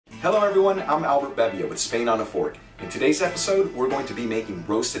Hello everyone, I'm Albert Bebbia with Spain on a Fork. In today's episode, we're going to be making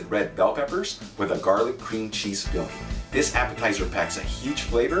roasted red bell peppers with a garlic cream cheese filling. This appetizer packs a huge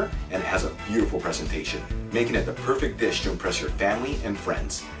flavor and it has a beautiful presentation, making it the perfect dish to impress your family and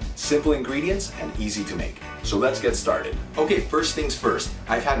friends. Simple ingredients and easy to make. So let's get started. Okay, first things first,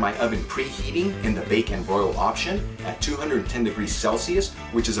 I've had my oven preheating in the bake and broil option at 210 degrees Celsius,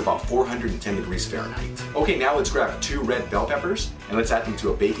 which is about 410 degrees Fahrenheit. Okay, now let's grab 2 red bell peppers and let's add them to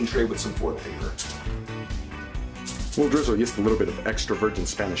a baking tray with some foil paper. We'll drizzle just a little bit of extra virgin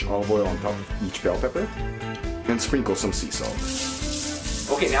Spanish olive oil on top of each bell pepper and sprinkle some sea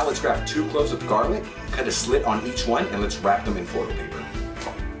salt. Okay, now let's grab 2 cloves of garlic, cut a slit on each one, and let's wrap them in foil paper.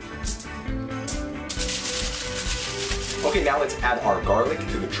 Okay, now let's add our garlic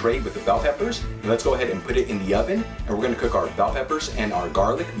to the tray with the bell peppers, and let's go ahead and put it in the oven, and we're going to cook our bell peppers and our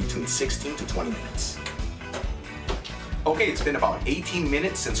garlic between 16 to 20 minutes. Okay, it's been about 18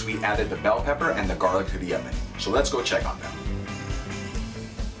 minutes since we added the bell pepper and the garlic to the oven, so let's go check on them.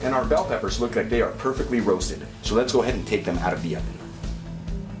 And our bell peppers look like they are perfectly roasted, so let's go ahead and take them out of the oven.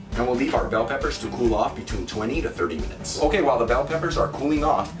 And we'll leave our bell peppers to cool off between 20 to 30 minutes. Okay, while the bell peppers are cooling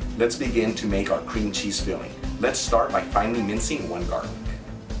off, let's begin to make our cream cheese filling. Let's start by finely mincing 1 garlic.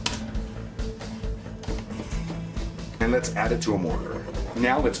 And let's add it to a mortar.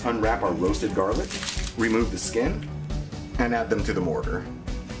 Now let's unwrap our roasted garlic, remove the skin, and add them to the mortar.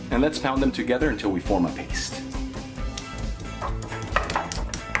 And let's pound them together until we form a paste.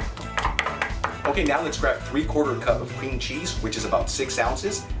 Okay, now let's grab 3/4 cup of cream cheese, which is about 6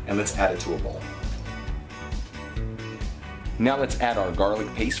 ounces, and let's add it to a bowl. Now let's add our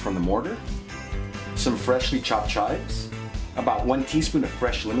garlic paste from the mortar, some freshly chopped chives, about 1 teaspoon of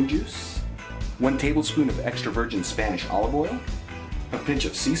fresh lemon juice, 1 tablespoon of extra virgin Spanish olive oil, a pinch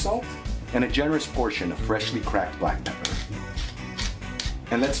of sea salt, and a generous portion of freshly cracked black pepper.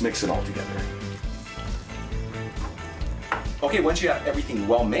 And let's mix it all together. Okay, once you have everything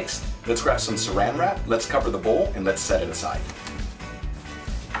well mixed, let's grab some saran wrap, let's cover the bowl, and let's set it aside.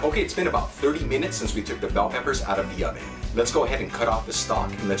 Okay, it's been about 30 minutes since we took the bell peppers out of the oven. Let's go ahead and cut off the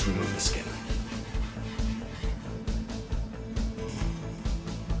stalk and let's remove the skin.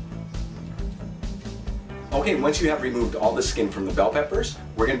 Okay, once you have removed all the skin from the bell peppers,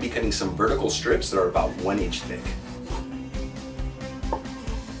 we're going to be cutting some vertical strips that are about 1 inch thick.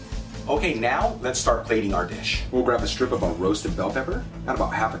 Okay, now let's start plating our dish. We'll grab a strip of our roasted bell pepper, add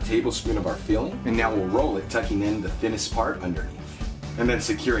about half a tablespoon of our filling, and now we'll roll it, tucking in the thinnest part underneath, and then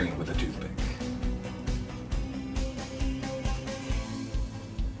securing it with a toothpick.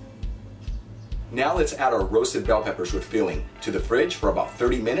 Now let's add our roasted bell peppers with filling to the fridge for about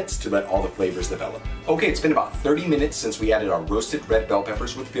 30 minutes to let all the flavors develop. Okay, it's been about 30 minutes since we added our roasted red bell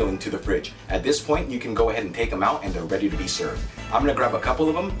peppers with filling to the fridge. At this point, you can go ahead and take them out and they're ready to be served. I'm gonna grab a couple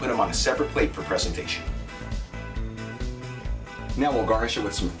of them, put them on a separate plate for presentation. Now we'll garnish it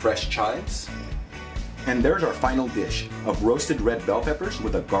with some fresh chives. And there's our final dish of roasted red bell peppers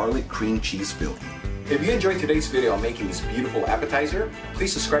with a garlic cream cheese filling. If you enjoyed today's video on making this beautiful appetizer,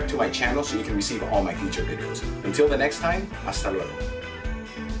 please subscribe to my channel so you can receive all my future videos. Until the next time, hasta luego.